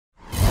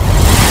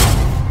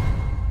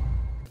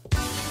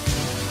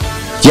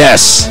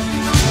Yes.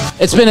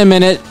 It's been a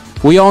minute.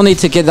 We all need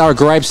to get our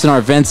gripes and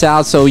our vents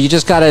out, so you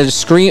just gotta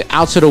scream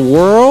out to the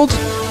world.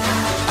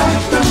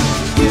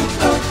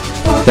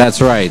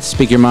 That's right.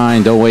 Speak your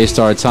mind. Don't waste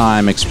our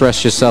time.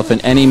 Express yourself in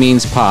any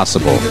means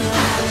possible.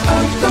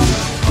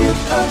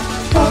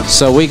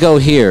 So we go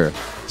here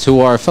to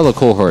our fellow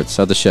cohorts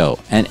of the show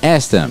and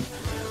ask them,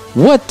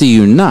 what do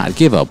you not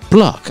give a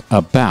pluck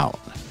about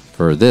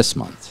for this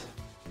month?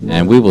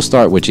 And we will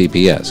start with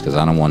GPS because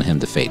I don't want him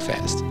to fade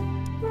fast.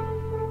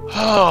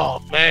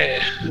 Oh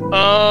man.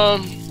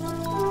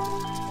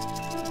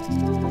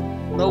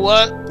 You know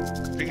what?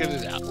 Figured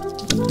it out.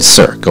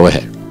 Sir, go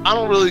ahead. I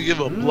don't really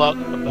give a pluck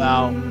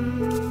about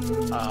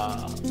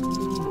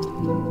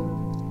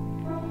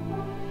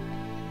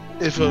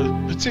if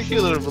a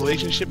particular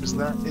relationship is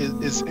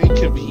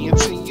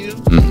inconveniencing you.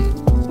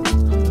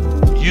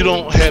 You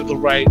don't have the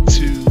right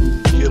to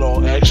get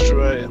all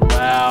extra and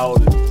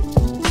loud.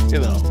 And, you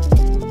know,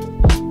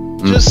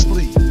 just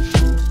leave.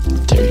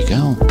 There you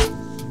go.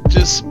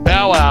 Just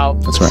bow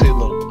out. That's and right. Say,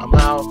 look, I'm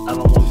out. I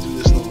don't want to do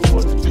this no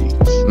more than peace.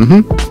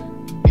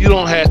 You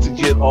don't have to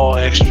get all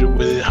extra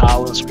with it,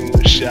 holler, scream,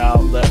 and shout,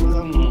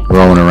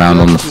 rolling around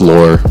on the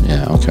floor.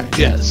 Yeah, okay.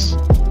 Yes.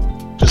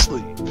 Just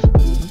leave.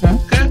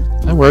 Okay.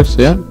 That works,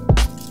 yeah.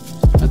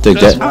 I think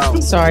that.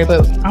 I'm sorry,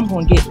 but I'm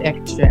going to get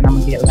extra and I'm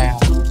going to get loud.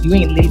 You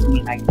ain't leaving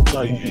me like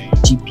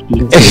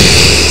GPS.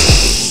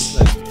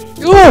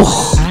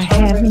 I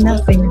have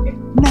nothing.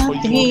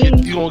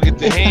 You're going to get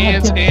the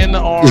hands and the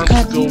arms to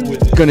go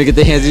with it. Gonna get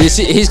the hands. You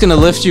see, he's going to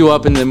lift you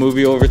up and then move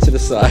you over to the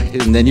side,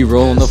 and then you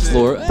roll on the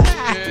floor.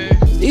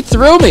 He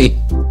threw me.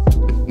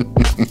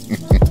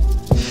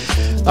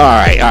 All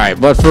right.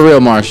 But for real,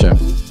 Marsha,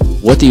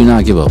 what do you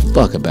not give a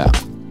fuck about?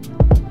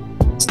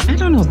 I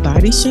don't know,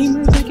 body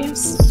shamers, I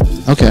guess.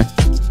 Okay.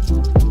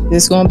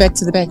 Just going back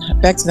to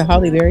the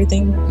Holly Berry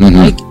thing.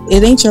 Like,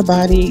 it ain't your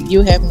body.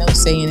 You have no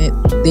say in it.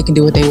 They can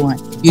do what they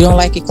want. You don't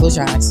like it, close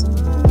your eyes.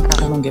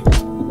 I don't give a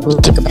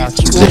fuck about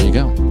you. There you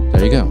go.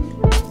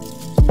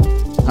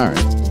 All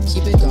right.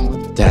 Keep it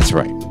going. That's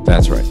right.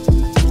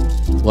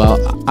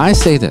 Well, I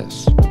say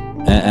this,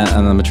 and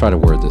I'm going to try to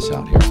word this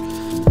out here.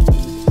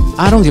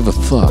 I don't give a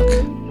fuck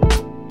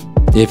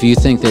if you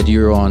think that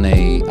you're on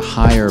a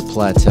higher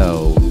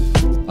plateau,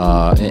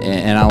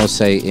 and I would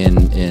say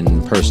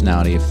in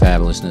personality,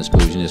 fabulousness,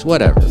 bouginess,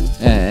 whatever.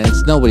 And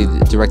it's nobody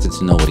directed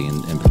to nobody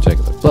in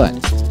particular. But,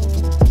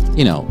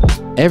 you know,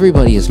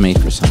 everybody is made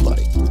for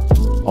somebody.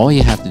 All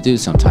you have to do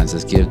sometimes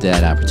is give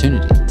that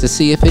opportunity to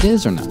see if it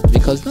is or not,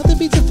 because nothing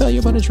beats a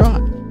failure but a try.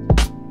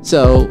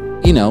 So,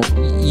 you know,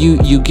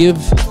 you give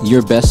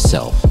your best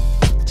self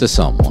to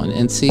someone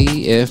and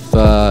see if,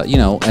 you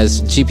know,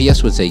 as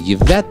GPS would say, you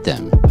vet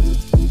them.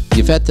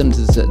 You vet them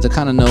to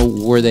kind of know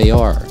where they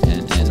are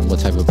and what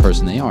type of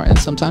person they are. And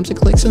sometimes it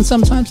clicks and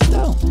sometimes it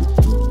don't.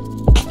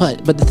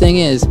 But the thing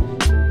is,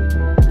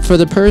 for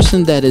the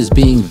person that is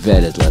being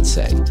vetted, let's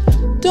say,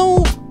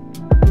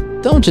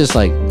 don't just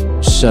like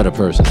shut a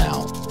person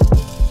out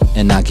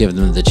and not give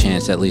them the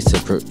chance at least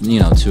to, you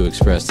know, to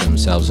express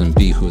themselves and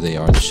be who they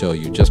are, to show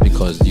you, just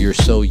because you're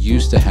so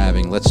used to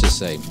having, let's just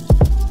say,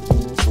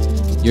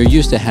 you're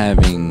used to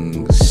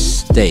having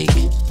steak,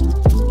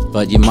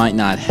 but you might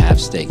not have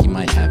steak. You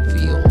might have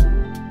veal.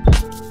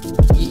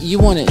 You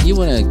want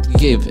to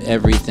give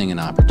everything an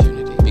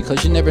opportunity,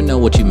 because you never know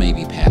what you may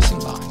be passing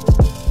by.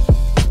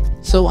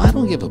 So I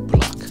don't give a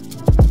pluck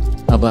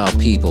about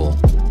people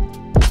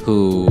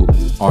who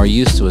are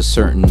used to a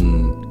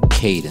certain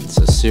cadence,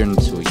 a certain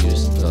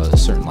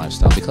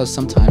lifestyle, because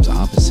sometimes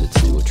opposites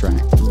do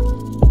attract.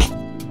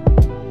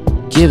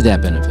 Give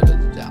that benefit of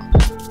the doubt,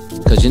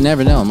 because you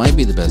never know. It might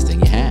be the best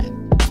thing you had,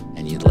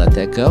 and you let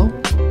that go.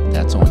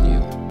 That's on you.